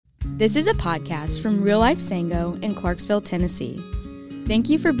This is a podcast from Real Life Sango in Clarksville, Tennessee.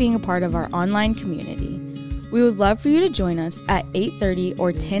 Thank you for being a part of our online community. We would love for you to join us at 8:30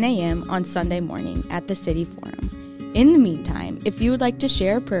 or 10 a.m. on Sunday morning at the City Forum. In the meantime, if you would like to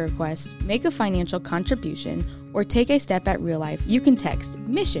share a prayer request, make a financial contribution, or take a step at Real Life, you can text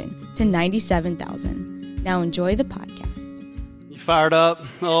MISSION to 97,000. Now enjoy the podcast. You fired up?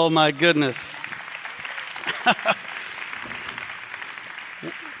 Oh my goodness.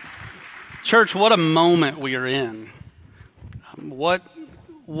 Church, what a moment we are in. What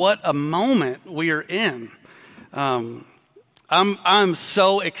a moment we are in. I'm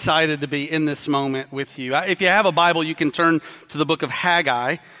so excited to be in this moment with you. If you have a Bible, you can turn to the book of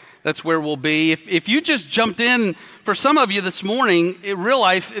Haggai. That's where we'll be. If you just jumped in, for some of you this morning, in real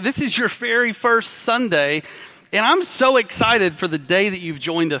life, this is your very first Sunday, and I'm so excited for the day that you've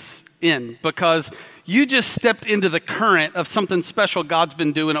joined us in, because you just stepped into the current of something special God's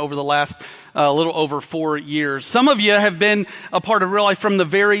been doing over the last little over 4 years. Some of you have been a part of Real Life from the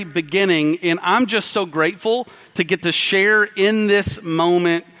very beginning, and I'm just so grateful to get to share in this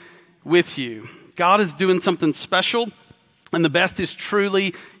moment with you. God is doing something special, and the best is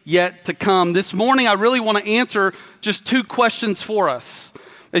truly yet to come. This morning, I really want to answer just 2 questions for us.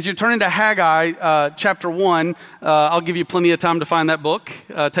 As you turn into Haggai chapter 1, I'll give you plenty of time to find that book,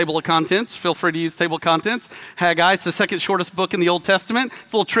 Table of Contents. Feel free to use Table of Contents. Haggai, it's the second shortest book in the Old Testament.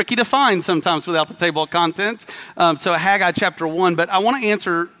 It's a little tricky to find sometimes without the Table of Contents. So Haggai chapter 1, but I want to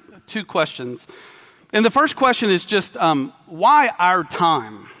answer 2 questions. And the first question is just, why our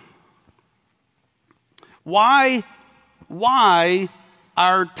time? Why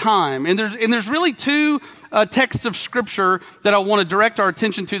our time? And there's really 2 texts of Scripture that I want to direct our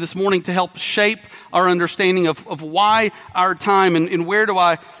attention to this morning to help shape our understanding of why our time and where do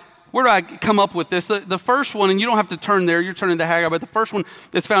I come up with this. The first one, and you don't have to turn there, you're turning to Haggai, but the first one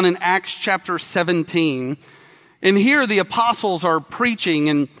is found in Acts chapter 17. And here the apostles are preaching,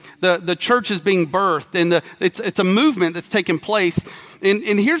 and the church is being birthed, and it's a movement that's taking place.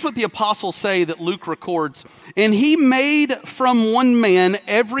 And here's what the apostles say that Luke records. And he made from one man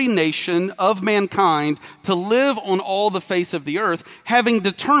every nation of mankind to live on all the face of the earth, having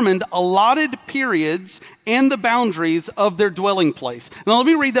determined allotted periods and the boundaries of their dwelling place. Now let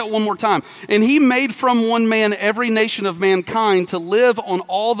me read that one more time. And he made from one man every nation of mankind to live on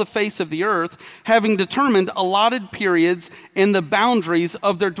all the face of the earth, having determined allotted periods and the boundaries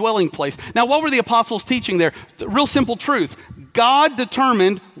of their dwelling place. Now what were the apostles teaching there? Real simple truth. God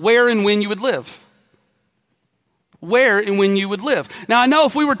determined where and when you would live. Where and when you would live. Now, I know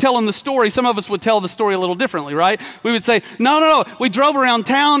if we were telling the story, some of us would tell the story a little differently, right? We would say, no. We drove around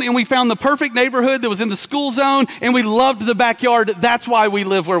town and we found the perfect neighborhood that was in the school zone and we loved the backyard. That's why we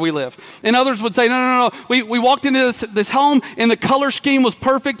live where we live. And others would say, no. We walked into this home and the color scheme was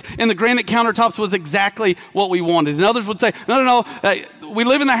perfect and the granite countertops was exactly what we wanted. And others would say, no. We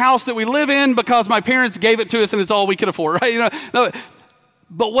live in the house that we live in because my parents gave it to us and it's all we could afford, right? No.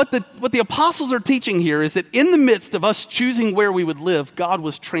 But what the apostles are teaching here is that in the midst of us choosing where we would live, God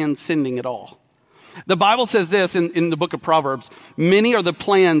was transcending it all. The Bible says this in the book of Proverbs, many are the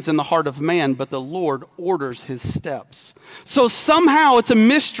plans in the heart of man, but the Lord orders his steps. So somehow it's a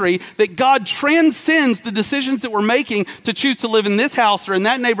mystery that God transcends the decisions that we're making to choose to live in this house or in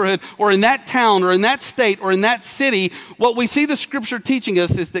that neighborhood or in that town or in that state or in that city. What we see the Scripture teaching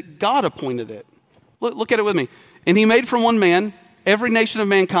us is that God appointed it. Look at it with me. And he made from one man every nation of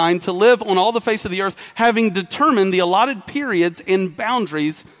mankind to live on all the face of the earth, having determined the allotted periods and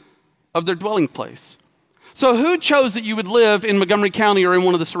boundaries of their dwelling place. So who chose that you would live in Montgomery County or in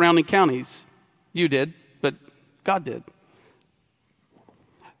one of the surrounding counties? You did, but God did.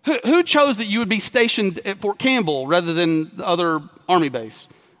 Who chose that you would be stationed at Fort Campbell rather than the other Army base?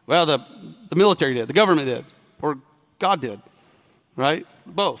 Well, the military did, the government did, or God did, right?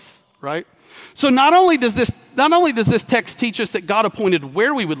 Both, right? So not only does this text teach us that God appointed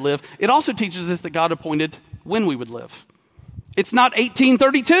where we would live, it also teaches us that God appointed when we would live. It's not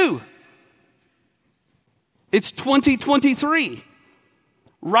 1832. It's 2023.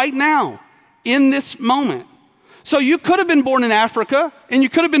 Right now, in this moment. So you could have been born in Africa, and you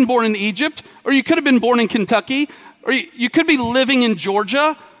could have been born in Egypt, or you could have been born in Kentucky, or you could be living in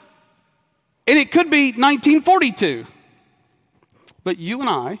Georgia, and it could be 1942. But you and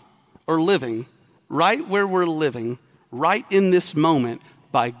I are living right where we're living, right in this moment,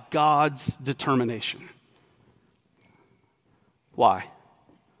 by God's determination. Why?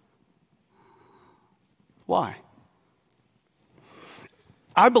 Why?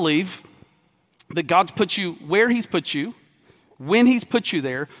 I believe that God's put you where he's put you, when he's put you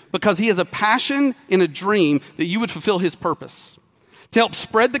there, because he has a passion and a dream that you would fulfill his purpose. to help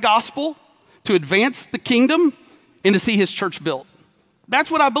spread the gospel, to advance the kingdom, and to see his church built. That's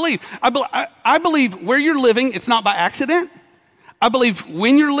what I believe. I believe where you're living, it's not by accident. I believe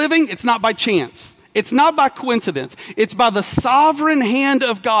when you're living, it's not by chance. It's not by coincidence. It's by the sovereign hand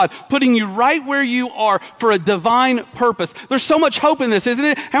of God putting you right where you are for a divine purpose. There's so much hope in this, isn't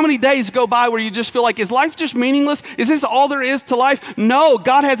it? How many days go by where you just feel like, is life just meaningless? Is this all there is to life? No,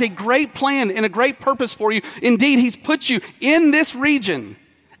 God has a great plan and a great purpose for you. Indeed, he's put you in this region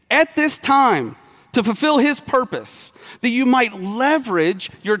at this time to fulfill his purpose, that you might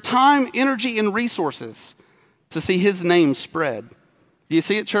leverage your time, energy, and resources to see his name spread. Do you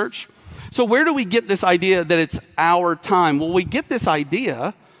see it, church? So where do we get this idea that it's our time? Well, we get this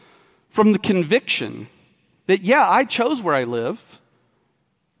idea from the conviction that, yeah, I chose where I live,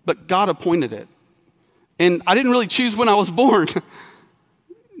 but God appointed it. And I didn't really choose when I was born.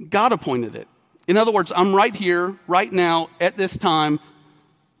 God appointed it. In other words, I'm right here, right now, at this time,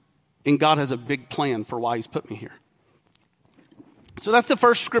 and God has a big plan for why he's put me here. So that's the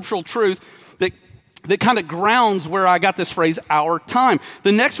first scriptural truth that kind of grounds where I got this phrase, our time.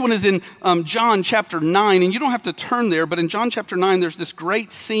 The next one is in John chapter 9, and you don't have to turn there, but in John chapter 9, there's this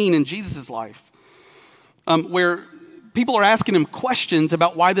great scene in Jesus' life where people are asking him questions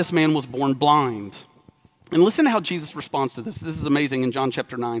about why this man was born blind. And listen to how Jesus responds to this. This is amazing in John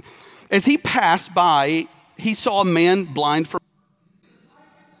chapter 9. As he passed by, he saw a man blind from.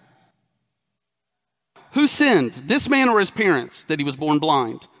 Who sinned, this man or his parents, that he was born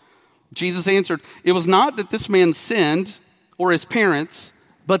blind? Jesus answered, it was not that this man sinned or his parents,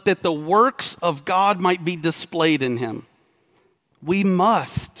 but that the works of God might be displayed in him. We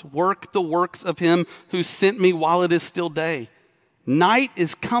must work the works of him who sent me while it is still day. Night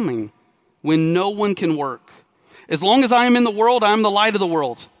is coming when no one can work. As long as I am in the world, I am the light of the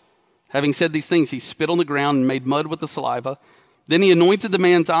world. Having said these things, he spit on the ground and made mud with the saliva. Then he anointed the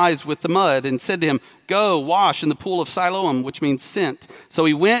man's eyes with the mud and said to him, go wash in the pool of Siloam, which means sent. So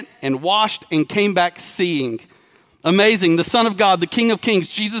he went and washed and came back seeing. Amazing. The Son of God, the King of Kings,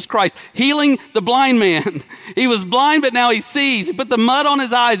 Jesus Christ, healing the blind man. He was blind, but now he sees. He put the mud on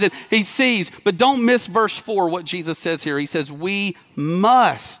his eyes and he sees. But don't miss verse 4, what Jesus says here. He says, we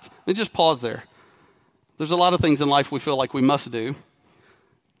must. Let me just pause there. There's a lot of things in life we feel like we must do.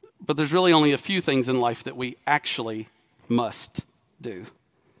 But there's really only a few things in life that we actually must do.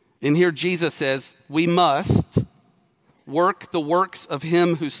 And here Jesus says, we must work the works of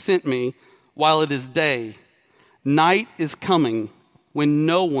him who sent me while it is day. Night is coming when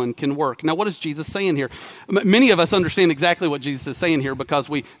no one can work. Now, what is Jesus saying here? Many of us understand exactly what Jesus is saying here because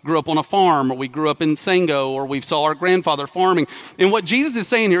we grew up on a farm, or we grew up in Sango, or we saw our grandfather farming. And what Jesus is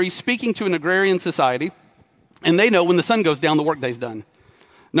saying here, he's speaking to an agrarian society, and they know when the sun goes down, the workday's done.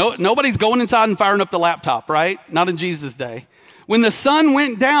 No, nobody's going inside and firing up the laptop, right? Not in Jesus' day. When the sun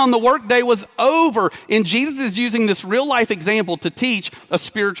went down, the workday was over. And Jesus is using this real life example to teach a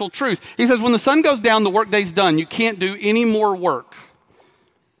spiritual truth. He says, when the sun goes down, the workday's done. You can't do any more work.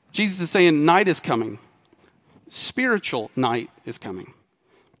 Jesus is saying night is coming. Spiritual night is coming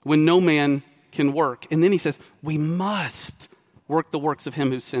when no man can work. And then he says, we must work the works of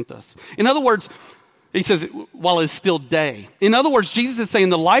him who sent us. In other words, he says, while it's still day. In other words, Jesus is saying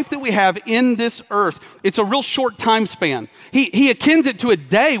the life that we have in this earth, it's a real short time span. He akins it to a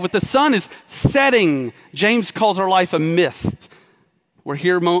day with the sun is setting. James calls our life a mist. We're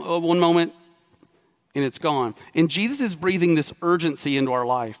here one moment and it's gone. And Jesus is breathing this urgency into our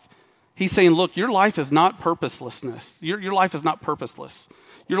life. He's saying, look, your life is not purposelessness. Your life is not purposeless.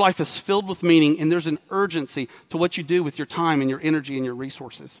 Your life is filled with meaning, and there's an urgency to what you do with your time and your energy and your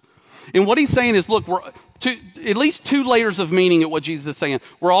resources. And what he's saying is, look, we're at least two layers of meaning at what Jesus is saying.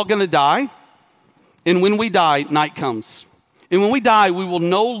 We're all going to die, and when we die, night comes. And when we die, we will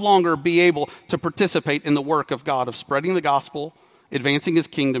no longer be able to participate in the work of God, of spreading the gospel, advancing his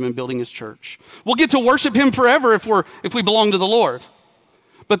kingdom, and building his church. We'll get to worship him forever if we belong to the Lord.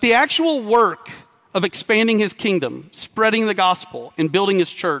 But the actual work of expanding his kingdom, spreading the gospel, and building his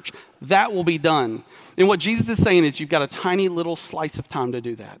church, that will be done. And what Jesus is saying is you've got a tiny little slice of time to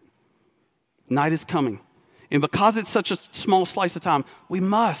do that. Night is coming. And because it's such a small slice of time, we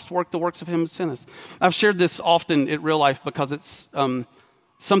must work the works of him who sent us. I've shared this often at Real Life because it's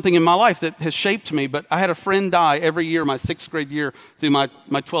something in my life that has shaped me. But I had a friend die every year, my 6th grade year through my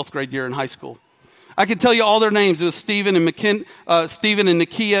 12th grade year in high school. I could tell you all their names. It was Stephen and Nakia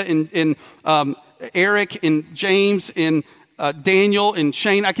and Eric and James and Daniel and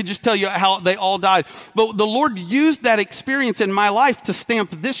Shane. I could just tell you how they all died. But the Lord used that experience in my life to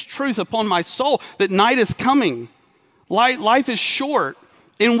stamp this truth upon my soul, that night is coming. Life is short,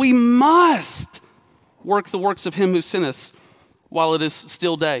 and we must work the works of him who sent us while it is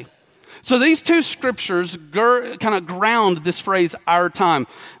still day. So these two scriptures kind of ground this phrase, our time.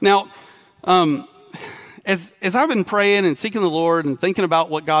 Now, as I've been praying and seeking the Lord and thinking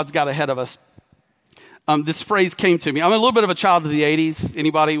about what God's got ahead of us, this phrase came to me. I'm a little bit of a child of the 80s.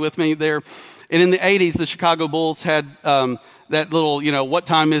 Anybody with me there? And in the 80s, the Chicago Bulls had that little, what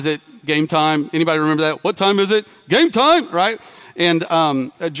time is it? Game time. Anybody remember that? What time is it? Game time, right? And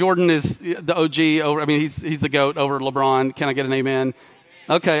Jordan is the OG. He's the GOAT over LeBron. Can I get an amen?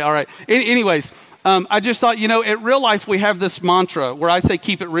 Okay, all right. Anyways, I just thought, at Real Life, we have this mantra where I say,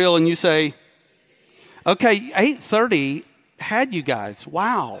 keep it real, and you say, okay, 8:30 had you guys.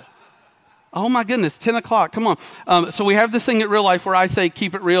 Wow. Oh, my goodness, 10 o'clock. Come on. So we have this thing at Real Life where I say,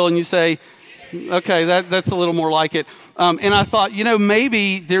 keep it real, and you say, okay, that's a little more like it. And I thought,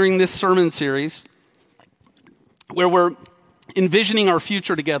 maybe during this sermon series where we're envisioning our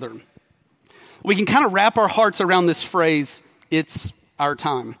future together, we can kind of wrap our hearts around this phrase, it's our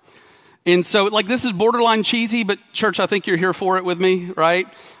time. And so, this is borderline cheesy, but church, I think you're here for it with me, right?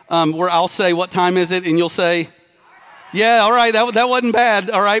 Where I'll say, what time is it? And you'll say, yeah, all right, that wasn't bad,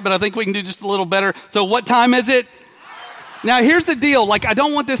 all right, but I think we can do just a little better. So what time is it? Now, here's the deal. I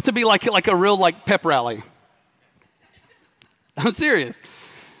don't want this to be like a real, pep rally. I'm serious.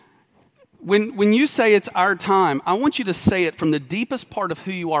 When you say it's our time, I want you to say it from the deepest part of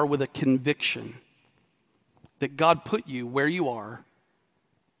who you are with a conviction that God put you where you are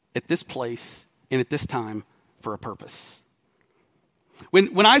at this place and at this time for a purpose.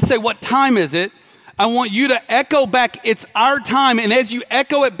 When I say, what time is it? I want you to echo back, it's our time. And as you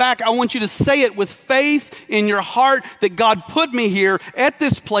echo it back, I want you to say it with faith in your heart that God put me here at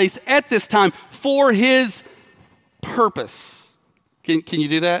this place, at this time, for his purpose. Can you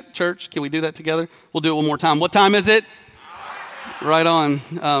do that, church? Can we do that together? We'll do it one more time. What time is it? Right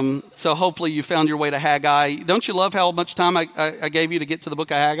on. So hopefully you found your way to Haggai. Don't you love how much time I gave you to get to the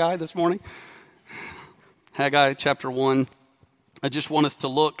book of Haggai this morning? Haggai chapter 1. I just want us to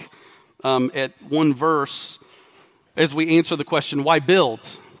look at one verse as we answer the question, why build?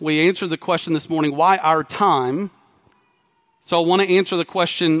 We answered the question this morning, why our time? So I want to answer the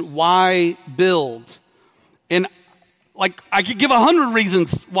question, why build? And I could give 100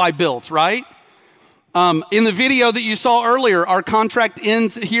 reasons why build, right? In the video that you saw earlier, our contract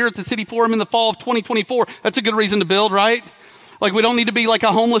ends here at the City Forum in the fall of 2024. That's a good reason to build, right? We don't need to be like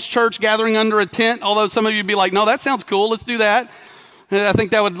a homeless church gathering under a tent, although some of you would be like, no, that sounds cool, let's do that. I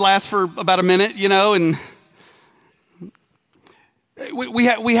think that would last for about a minute, and we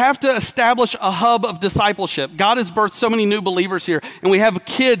have to establish a hub of discipleship. God has birthed so many new believers here, and we have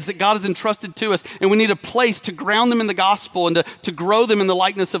kids that God has entrusted to us, and we need a place to ground them in the gospel and to grow them in the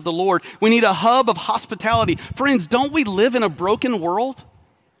likeness of the Lord. We need a hub of hospitality. Friends, don't we live in a broken world?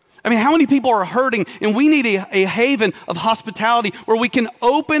 How many people are hurting, and we need a haven of hospitality where we can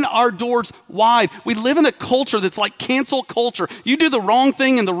open our doors wide. We live in a culture that's like cancel culture. You do the wrong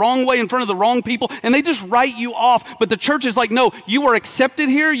thing in the wrong way in front of the wrong people, and they just write you off. But the church is like, no, you are accepted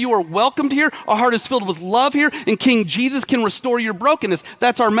here. You are welcomed here. Our heart is filled with love here, and King Jesus can restore your brokenness.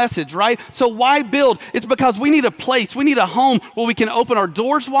 That's our message, right? So why build? It's because we need a place. We need a home where we can open our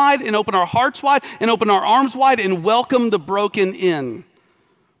doors wide and open our hearts wide and open our arms wide and welcome the broken in.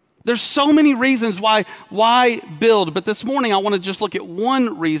 There's so many reasons why build, but this morning I want to just look at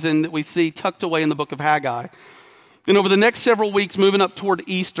one reason that we see tucked away in the book of Haggai. And over the next several weeks, moving up toward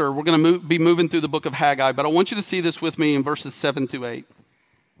Easter, we're going to be moving through the book of Haggai, but I want you to see this with me in verses 7 through 8.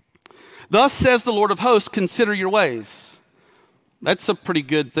 Thus says the Lord of hosts, consider your ways. That's a pretty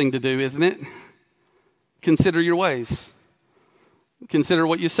good thing to do, isn't it? Consider your ways. Consider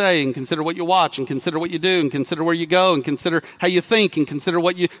what you say, and consider what you watch, and consider what you do, and consider where you go, and consider how you think, and consider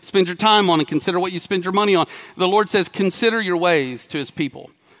what you spend your time on, and consider what you spend your money on. The Lord says, consider your ways to his people.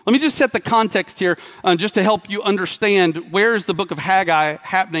 Let me just set the context here just to help you understand where is the book of Haggai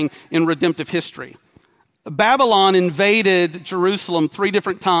happening in redemptive history. Babylon invaded Jerusalem 3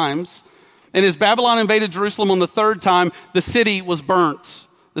 different times, and as Babylon invaded Jerusalem on the 3rd time, the city was burnt.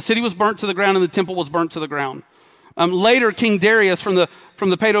 The city was burnt to the ground, and the temple was burnt to the ground. Later, King Darius hang on,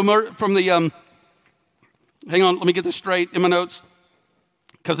 let me get this straight in my notes,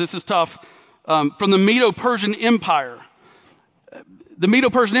 because this is tough. From the Medo-Persian Empire. The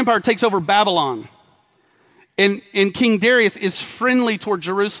Medo-Persian Empire takes over Babylon. And King Darius is friendly toward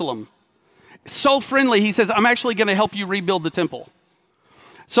Jerusalem. So friendly, he says, I'm actually going to help you rebuild the temple.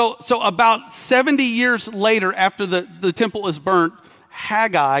 So about 70 years later, after the temple is burnt,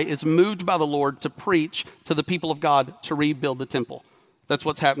 Haggai is moved by the Lord to preach to the people of God to rebuild the temple. That's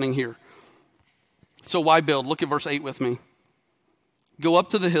what's happening here. So why build? Look at verse 8 with me. Go up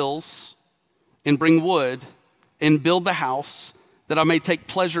to the hills and bring wood and build the house that I may take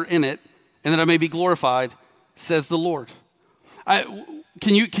pleasure in it, and that I may be glorified, says the Lord.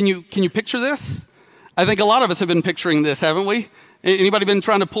 Can you picture this? I think a lot of us have been picturing this, haven't we? Anybody been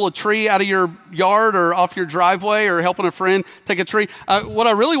trying to pull a tree out of your yard or off your driveway or helping a friend take a tree? What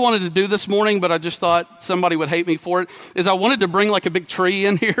I really wanted to do this morning, but I just thought somebody would hate me for it, is I wanted to bring like a big tree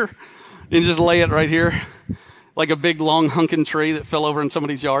in here and just lay it right here, like a big long hunking tree that fell over in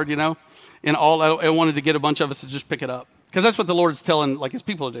somebody's yard, you know? And I wanted to get a bunch of us to just pick it up. Because that's what the Lord's telling like his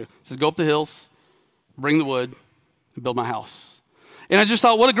people to do. He says, go up the hills, bring the wood, and build my house. And I just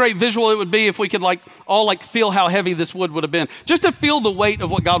thought, what a great visual it would be if we could all feel how heavy this wood would have been. Just to feel the weight of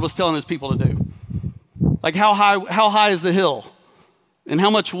what God was telling his people to do. Like how high is the hill? And how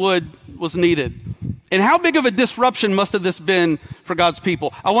much wood was needed? And how big of a disruption must have this been for God's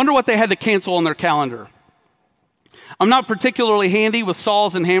people? I wonder what they had to cancel on their calendar. I'm not particularly handy with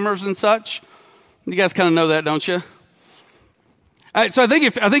saws and hammers and such. You guys kind of know that, don't you? So I think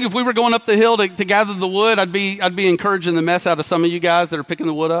if we were going up the hill to gather the wood, I'd be encouraging the mess out of some of you guys that are picking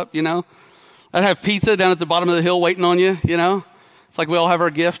the wood up, you know. I'd have pizza down at the bottom of the hill waiting on you, you know. It's like we all have our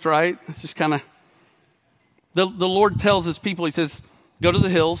gift, right? It's just kind of, the Lord tells his people, he says, go to the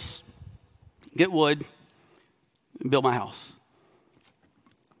hills, get wood, and build my house.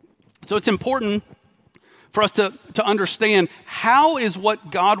 So it's important for us to understand how is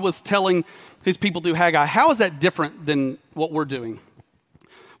what God was telling his people through Haggai, how is that different than what we're doing?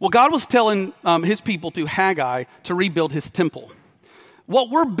 Well, God was telling his people through Haggai to rebuild his temple.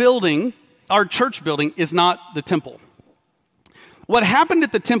 What we're building, our church building, is not the temple. What happened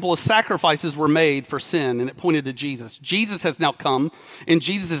at the temple is sacrifices were made for sin, and it pointed to Jesus. Jesus has now come, and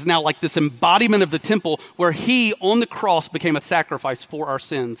Jesus is now like this embodiment of the temple where he, on the cross, became a sacrifice for our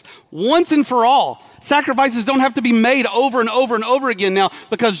sins. Once and for all. Sacrifices don't have to be made over and over and over again now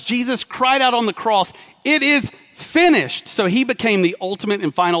because Jesus cried out on the cross, it is finished. So he became the ultimate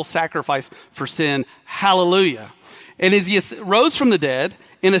and final sacrifice for sin. Hallelujah. And as he rose from the dead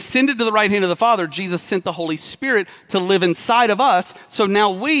and ascended to the right hand of the Father, Jesus sent the Holy Spirit to live inside of us. So now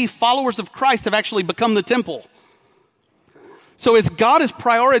we, followers of Christ, have actually become the temple. So as God is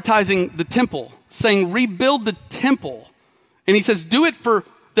prioritizing the temple, saying, rebuild the temple, and he says, do it for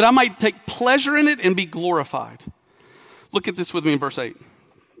that I might take pleasure in it and be glorified. Look at this with me in verse 8.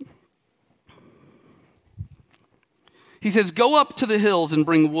 He says, go up to the hills and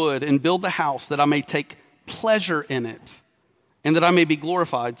bring wood and build the house that I may take pleasure in it and that I may be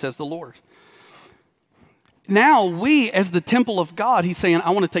glorified, says the Lord. Now we, as the temple of God, he's saying,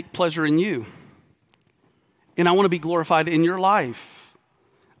 I want to take pleasure in you. And I want to be glorified in your life.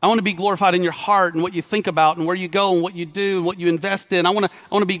 I want to be glorified in your heart and what you think about and where you go and what you do and what you invest in. I want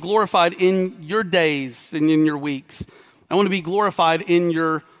to be glorified in your days and in your weeks. I want to be glorified in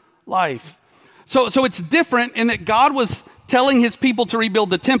your life. So it's different in that God was telling his people to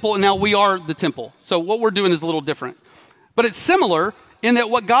rebuild the temple, and now we are the temple. So what we're doing is a little different. But it's similar in that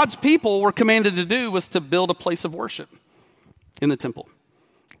what God's people were commanded to do was to build a place of worship in the temple.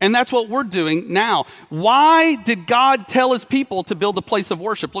 And that's what we're doing now. Why did God tell his people to build a place of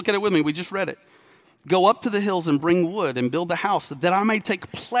worship? Look at it with me. We just read it. Go up to the hills and bring wood and build the house that I may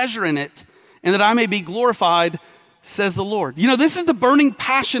take pleasure in it and that I may be glorified, says the Lord. You know, this is the burning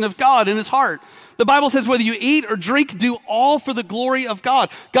passion of God in his heart. The Bible says whether you eat or drink, do all for the glory of God.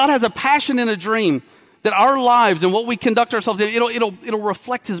 God has a passion and a dream that our lives and what we conduct ourselves in, it'll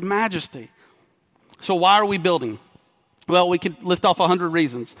reflect his majesty. So why are we building? Well, we could list off 100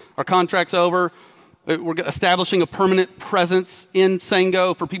 reasons. Our contract's over. We're establishing a permanent presence in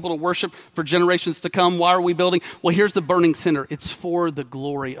Sango for people to worship for generations to come. Why are we building? Well, here's the burning center. It's for the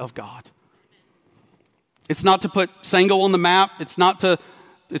glory of God. It's not to put Sango on the map. It's not to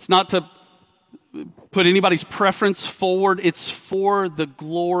put anybody's preference forward. It's for the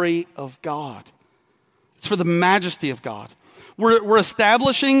glory of God. It's for the majesty of God. We're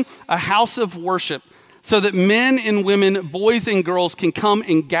establishing a house of worship so that men and women, boys and girls can come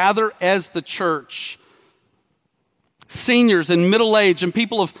and gather as the church. Seniors and middle-aged and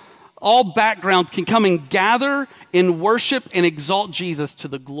people of all backgrounds can come and gather and worship and exalt Jesus to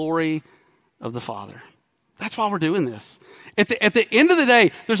the glory of the Father. That's why we're doing this. At the end of the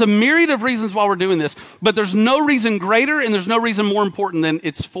day, there's a myriad of reasons why we're doing this, but there's no reason greater and there's no reason more important than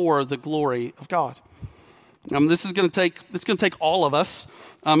it's for the glory of God. This is going to take all of us.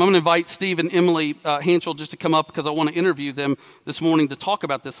 I'm going to invite Steve and Emily Hanschel just to come up because I want to interview them this morning to talk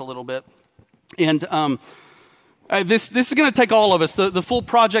about this a little bit. And this is going to take all of us. The full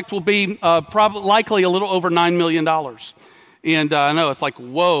project will be likely a little over $9 million. And I know it's like,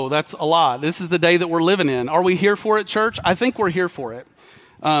 whoa, that's a lot. This is the day that we're living in. Are we here for it, church? I think we're here for it.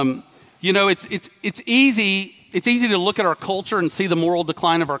 It's easy it's easy to look at our culture and see the moral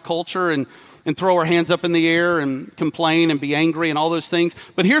decline of our culture and throw our hands up in the air and complain and be angry and all those things.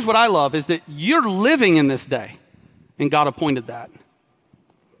 But here's what I love is that you're living in this day, and God appointed that.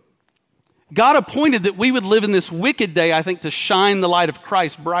 God appointed that we would live in this wicked day, I think, to shine the light of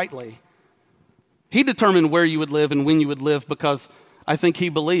Christ brightly. He determined where you would live and when you would live because I think he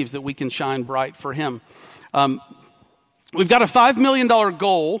believes that we can shine bright for him. We've got a $5 million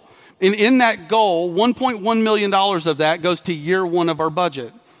goal, and in that goal, $1.1 million of that goes to year one of our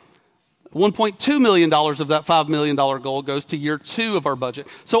budget. $1.2 million of that $5 million goal goes to year two of our budget.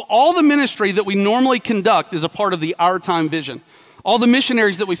 So all the ministry that we normally conduct is a part of the Our Time vision. All the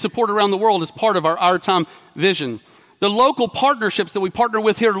missionaries that we support around the world is part of our Time vision. The local partnerships that we partner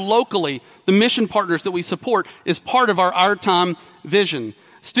with here locally, the mission partners that we support, is part of our Time vision.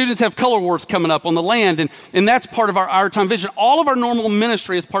 Students have color wars coming up on the land, and that's part of our Time vision. All of our normal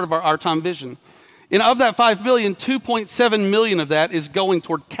ministry is part of our Time vision. And of that $5 million, $2.7 million of that is going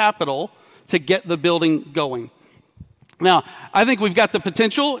toward capital to get the building going. Now, I think we've got the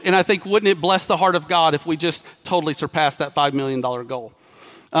potential, and I think wouldn't it bless the heart of God if we just totally surpassed that $5 million goal?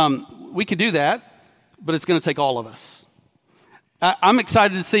 We could do that, but it's going to take all of us. I'm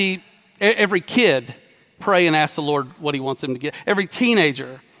excited to see every kid pray and ask the Lord what he wants them to get. Every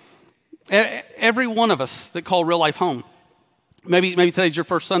teenager, every one of us that call Real Life home. Maybe today's your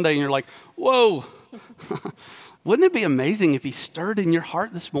first Sunday, and you're like, whoa. Wouldn't it be amazing if he stirred in your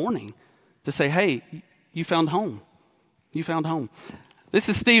heart this morning to say, hey, you found home. You found home. This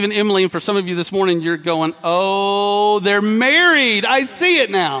is Steve and Emily, and for some of you this morning, you're going, oh, they're married. I see it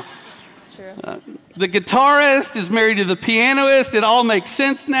now. It's true. The guitarist is married to the pianist. It all makes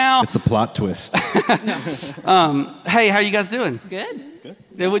sense now. It's a plot twist. Hey, how you guys doing? Good.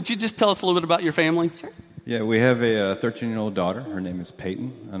 Yeah, would you just tell us a little bit about your family? Sure. Yeah, we have a 13-year-old daughter. Her name is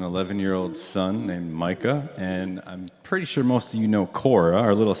Peyton. An 11-year-old son named Micah. And I'm pretty sure most of you know Cora,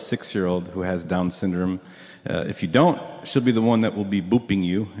 our little 6-year-old who has Down syndrome. If you don't, she'll be the one that will be booping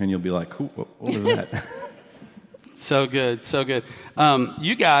you, and you'll be like, what was that? So good, so good.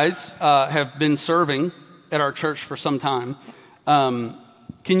 You guys have been serving at our church for some time.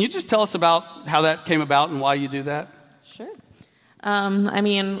 Can you just tell us about how that came about and why you do that? Sure.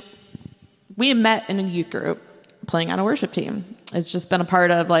 We met in a youth group playing on a worship team. It's just been a part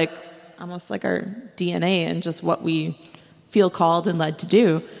of almost like our DNA and just what we feel called and led to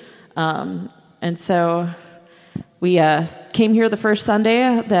do. And so we came here the first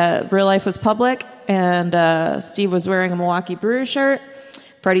Sunday that Real Life was public, and Steve was wearing a Milwaukee Brewers shirt.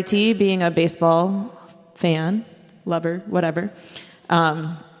 Freddie T, being a baseball fan, lover, whatever,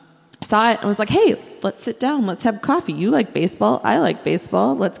 saw it and was like, hey, let's sit down. Let's have coffee. You like baseball. I like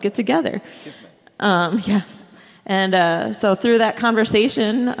baseball. Let's get together. Yes. And so through that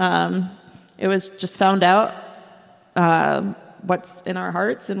conversation, it was just found out what's in our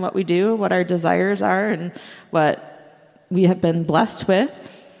hearts and what we do, what our desires are, and what we have been blessed with.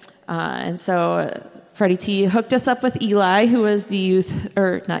 And so Freddie T hooked us up with Eli, who was the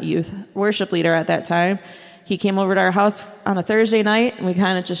worship leader at that time. He came over to our house on a Thursday night, and we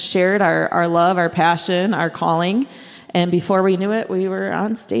kind of just shared our love, our passion, our calling. And before we knew it, we were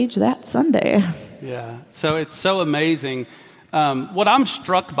on stage that Sunday. Yeah, so it's so amazing. What I'm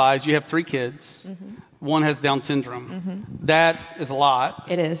struck by is you have 3 kids. Mm-hmm. One has Down syndrome. Mm-hmm. That is a lot.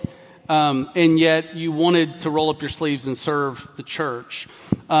 It is. And yet you wanted to roll up your sleeves and serve the church.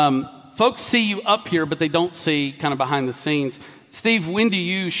 Folks see you up here, but they don't see kind of behind the scenes. Steve, when do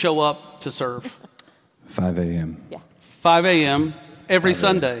you show up to serve? 5 a.m. Yeah. 5 a.m. every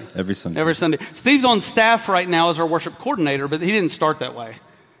Sunday. Every Sunday. Every Sunday. Steve's on staff right now as our worship coordinator, but he didn't start that way.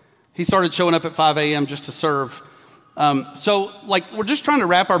 He started showing up at 5 a.m. just to serve. So we're just trying to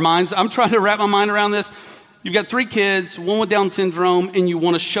wrap our minds. I'm trying to wrap my mind around this. You've got 3 kids, one with Down syndrome, and you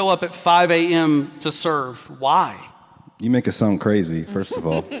want to show up at 5 a.m. to serve. Why? You make us sound crazy, first of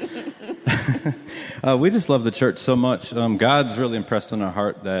all. We just love the church so much. God's really impressed on our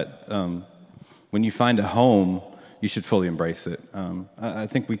heart that when you find a home, you should fully embrace it. I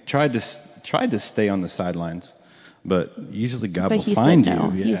think we tried to stay on the sidelines, but usually God will find you.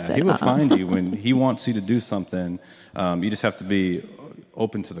 No. Yeah, He will find you when He wants you to do something. You just have to be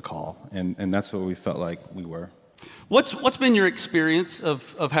open to the call, and that's what we felt like we were. What's been your experience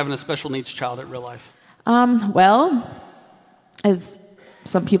of having a special needs child at Real Life? Well, as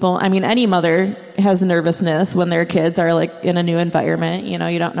some people, any mother has nervousness when their kids are in a new environment. You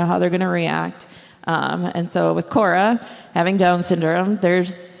don't know how they're going to react. And so with Cora having Down syndrome, there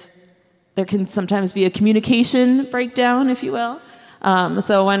can sometimes be a communication breakdown, if you will.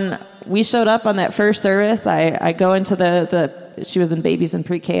 So when we showed up on that first service, I go into she was in babies and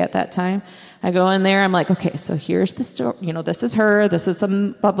pre-K at that time. I go in there, I'm like, okay, so here's the story, this is her, this is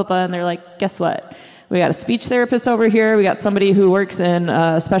some blah, blah, blah. And they're like, guess what? We got a speech therapist over here. We got somebody who works in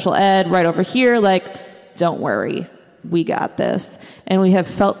special ed right over here. Like, don't worry, we got this. And we have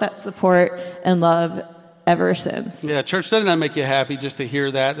felt that support and love ever since. Yeah, church, doesn't that make you happy just to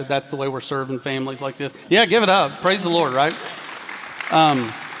hear that that's the way we're serving families like this? Yeah, give it up. Praise the Lord, right?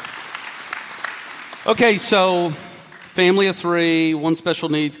 Okay, so family of 3, 1 special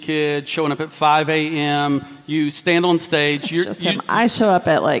needs kid, showing up at 5 a.m. You stand on stage. It's just him. I show up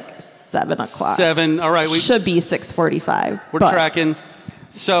at like 7 o'clock. 7, all right. Should be 6:45. We're tracking.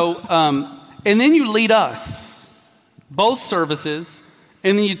 So, and then you lead us, both services,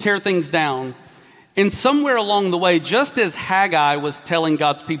 and then you tear things down. And somewhere along the way, just as Haggai was telling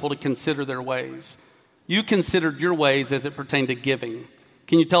God's people to consider their ways, you considered your ways as it pertained to giving.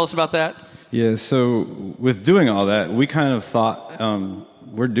 Can you tell us about that? Yeah, so with doing all that, we kind of thought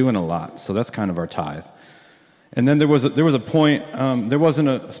we're doing a lot, so that's kind of our tithe. And then there was a point, there wasn't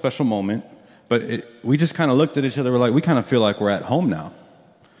a special moment, but we just kind of looked at each other, we're like, we kind of feel like we're at home now.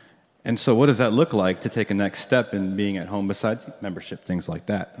 And so what does that look like to take a next step in being at home besides membership, things like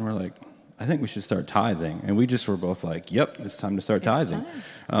that? And we're like, I think we should start tithing. And we just were both like, yep, it's time to start tithing.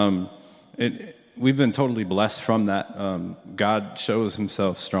 We've been totally blessed from that. God shows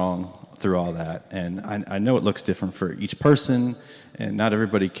himself strong through all that. And I know it looks different for each person, and not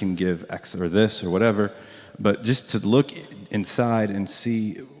everybody can give X or this or whatever. But just to look inside and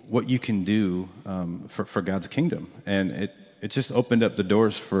see what you can do for God's kingdom. And it just opened up the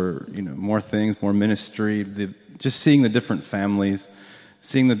doors for more things, more ministry, just seeing the different families,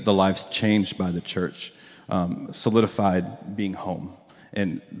 seeing the lives changed by the church, solidified being home.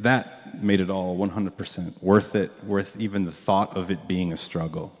 And that made it all 100% worth it, worth even the thought of it being a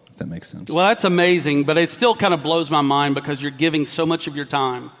struggle, if that makes sense. Well, that's amazing, but it still kind of blows my mind because you're giving so much of your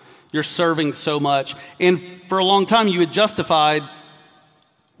time. You're serving so much. And for a long time, you had justified,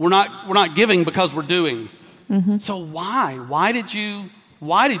 we're not giving because we're doing. Mm-hmm. So why? Why did you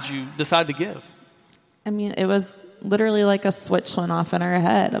decide to give? I mean, it was literally like a switch went off in our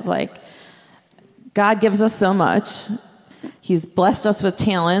head of like, God gives us so much. He's blessed us with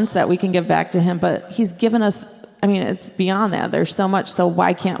talents that we can give back to him, but he's given us, I mean, it's beyond that. There's so much. So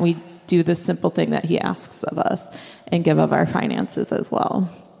why can't we do this simple thing that he asks of us and give of our finances as well?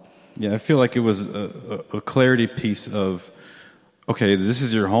 Yeah, I feel like it was a clarity piece of, okay, this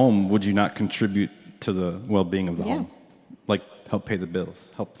is your home. Would you not contribute to the well-being of the home? Like help pay the bills,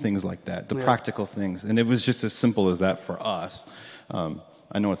 help things like that, the practical things. And it was just as simple as that for us.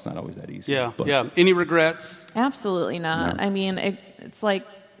 I know it's not always that easy. Yeah, yeah. Any regrets? Absolutely not. No. I mean, it's like,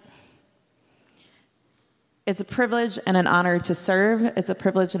 it's a privilege and an honor to serve. It's a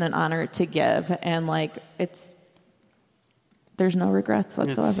privilege and an honor to give. And like, there's no regrets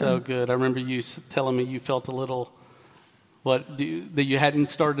whatsoever. It's so good. I remember you telling me you felt a little, that you hadn't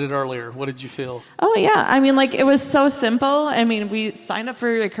started earlier. What did you feel? Oh, yeah. I mean, like, it was so simple. I mean, we signed up for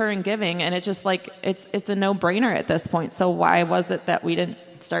recurring giving, and it just, like, it's a no-brainer at this point. So why was it that we didn't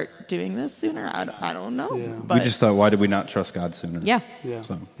start doing this sooner? I don't know. Yeah. But we just thought, why did we not trust God sooner? Yeah. Yeah.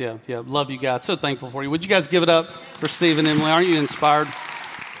 So. Yeah. Love you guys. So thankful for you. Would you guys give it up for Steve and Emily? Aren't you inspired?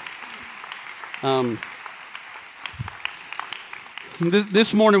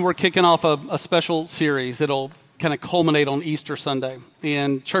 This morning we're kicking off a special series that'll kind of culminate on Easter Sunday.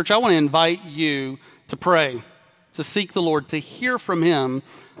 And church, I want to invite you to pray, to seek the Lord, to hear from him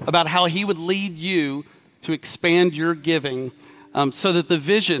about how he would lead you to expand your giving so that the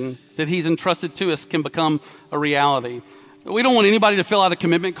vision that he's entrusted to us can become a reality. We don't want anybody to fill out a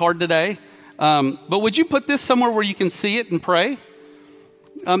commitment card today, but would you put this somewhere where you can see it and pray?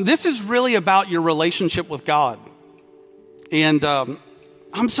 This is really about your relationship with God. And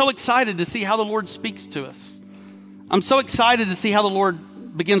I'm so excited to see how the Lord speaks to us. I'm so excited to see how the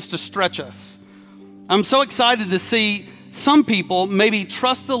Lord begins to stretch us. I'm so excited to see some people maybe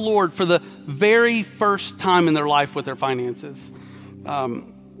trust the Lord for the very first time in their life with their finances.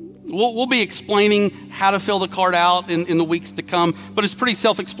 We'll be explaining how to fill the card out in the weeks to come, but it's pretty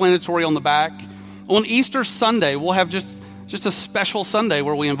self-explanatory on the back. On Easter Sunday, we'll have just a special Sunday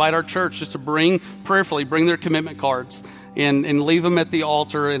where we invite our church just to prayerfully bring their commitment cards and leave them at the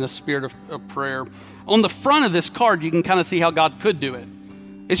altar in a spirit of prayer. On the front of this card, you can kind of see how God could do it.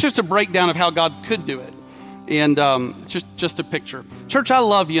 It's just a breakdown of how God could do it. And it's just a picture. Church, I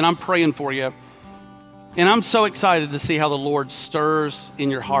love you, and I'm praying for you. And I'm so excited to see how the Lord stirs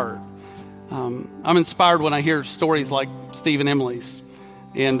in your heart. I'm inspired when I hear stories like Steve and Emily's.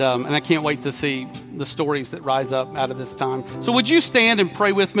 And I can't wait to see the stories that rise up out of this time. So would you stand and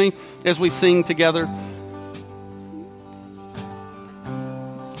pray with me as we sing together?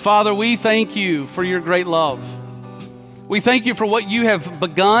 Father, we thank you for your great love. We thank you for what you have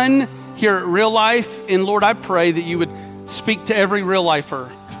begun here at Real Life. And Lord, I pray that you would speak to every real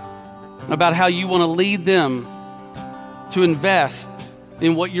lifer about how you want to lead them to invest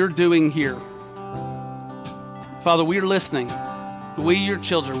in what you're doing here. Father, we're listening. We, your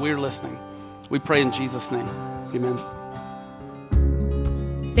children, we're listening. We pray in Jesus' name. Amen.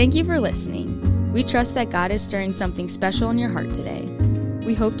 Thank you for listening. We trust that God is stirring something special in your heart today.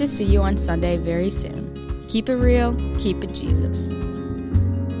 We hope to see you on Sunday very soon. Keep it real, keep it Jesus.